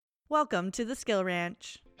Welcome to the Skill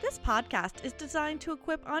Ranch. This podcast is designed to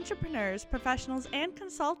equip entrepreneurs, professionals, and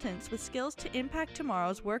consultants with skills to impact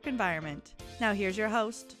tomorrow's work environment. Now here's your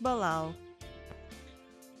host, Bilal.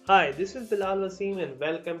 Hi, this is Bilal Wasim and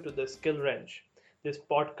welcome to the Skill Ranch. This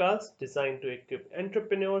podcast designed to equip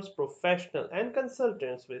entrepreneurs, professionals, and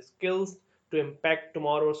consultants with skills to impact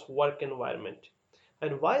tomorrow's work environment.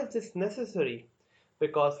 And why is this necessary?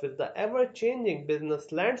 Because with the ever-changing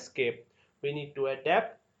business landscape, we need to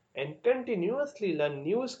adapt and continuously learn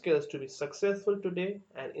new skills to be successful today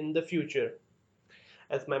and in the future.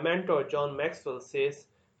 As my mentor John Maxwell says,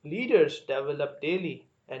 leaders develop daily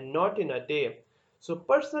and not in a day. So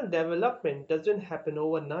personal development doesn't happen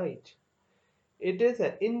overnight. It is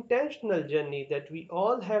an intentional journey that we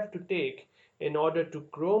all have to take in order to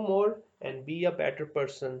grow more and be a better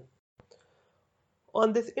person.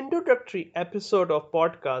 On this introductory episode of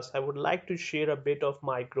podcast, I would like to share a bit of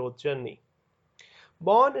my growth journey.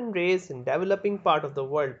 Born and raised in developing part of the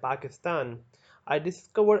world, Pakistan, I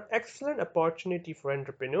discovered excellent opportunity for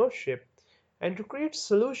entrepreneurship and to create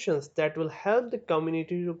solutions that will help the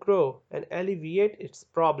community to grow and alleviate its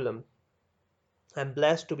problem. I'm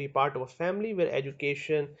blessed to be part of a family where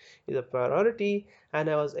education is a priority and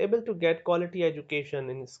I was able to get quality education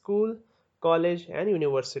in school, college and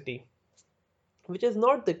university, which is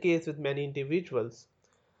not the case with many individuals.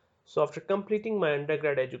 So after completing my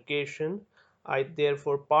undergrad education, I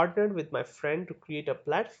therefore partnered with my friend to create a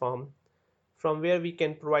platform from where we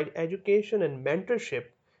can provide education and mentorship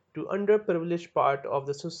to underprivileged part of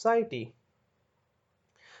the society.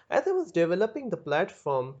 As I was developing the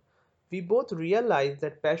platform, we both realized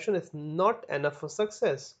that passion is not enough for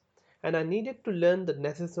success, and I needed to learn the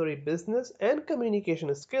necessary business and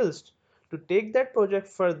communication skills to take that project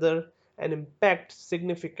further and impact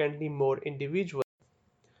significantly more individuals.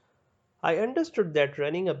 I understood that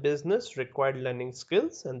running a business required learning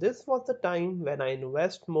skills, and this was the time when I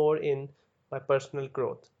invest more in my personal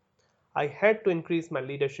growth. I had to increase my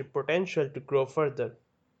leadership potential to grow further.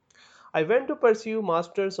 I went to pursue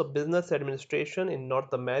Masters of Business Administration in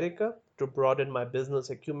North America to broaden my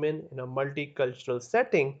business acumen in a multicultural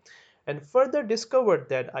setting and further discovered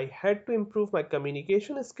that I had to improve my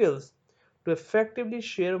communication skills to effectively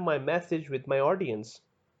share my message with my audience.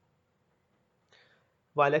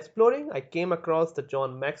 While exploring, I came across the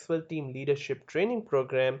John Maxwell Team Leadership Training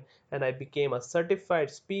Program and I became a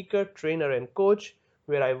certified speaker, trainer, and coach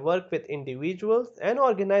where I work with individuals and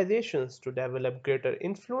organizations to develop greater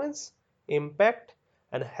influence, impact,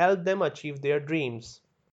 and help them achieve their dreams.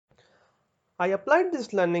 I applied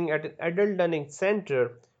this learning at an adult learning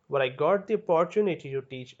center where I got the opportunity to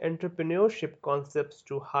teach entrepreneurship concepts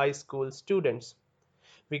to high school students.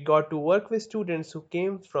 We got to work with students who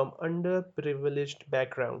came from underprivileged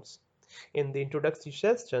backgrounds. In the introductory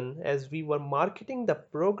session, as we were marketing the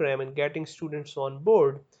program and getting students on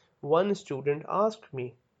board, one student asked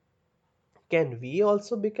me, can we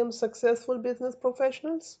also become successful business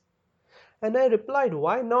professionals? And I replied,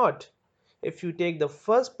 why not? If you take the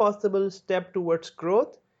first possible step towards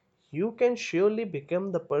growth, you can surely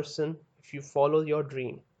become the person if you follow your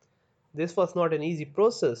dream. This was not an easy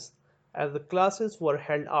process, as the classes were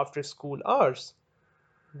held after school hours.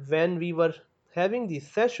 When we were having these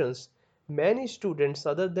sessions, many students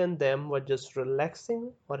other than them were just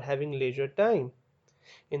relaxing or having leisure time.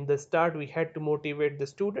 In the start, we had to motivate the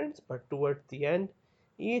students, but towards the end,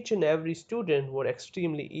 each and every student were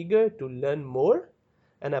extremely eager to learn more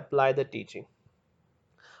and apply the teaching.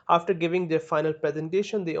 After giving their final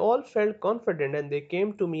presentation, they all felt confident and they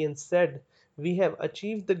came to me and said, we have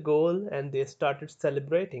achieved the goal, and they started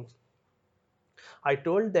celebrating. I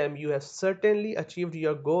told them, you have certainly achieved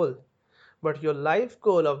your goal, but your life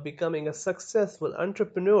goal of becoming a successful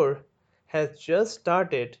entrepreneur has just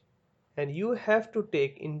started, and you have to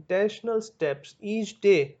take intentional steps each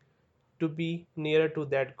day to be nearer to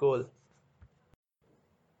that goal.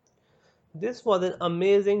 This was an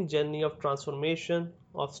amazing journey of transformation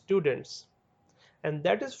of students. And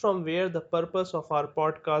that is from where the purpose of our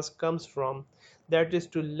podcast comes from. That is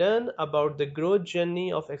to learn about the growth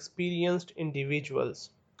journey of experienced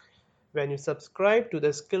individuals. When you subscribe to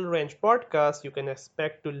the Skill Range podcast, you can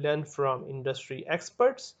expect to learn from industry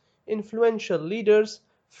experts, influential leaders,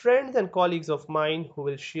 friends, and colleagues of mine who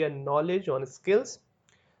will share knowledge on skills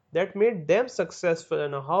that made them successful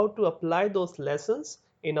and how to apply those lessons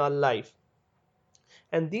in our life.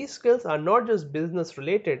 And these skills are not just business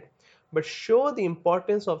related, but show the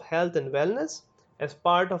importance of health and wellness as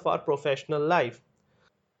part of our professional life.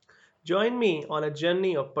 Join me on a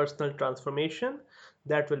journey of personal transformation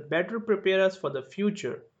that will better prepare us for the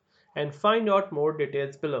future and find out more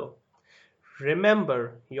details below.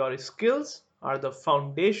 Remember, your skills are the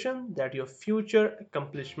foundation that your future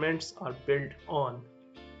accomplishments are built on.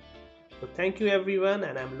 So, thank you everyone,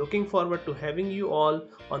 and I'm looking forward to having you all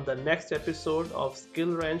on the next episode of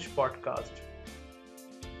Skill Ranch podcast.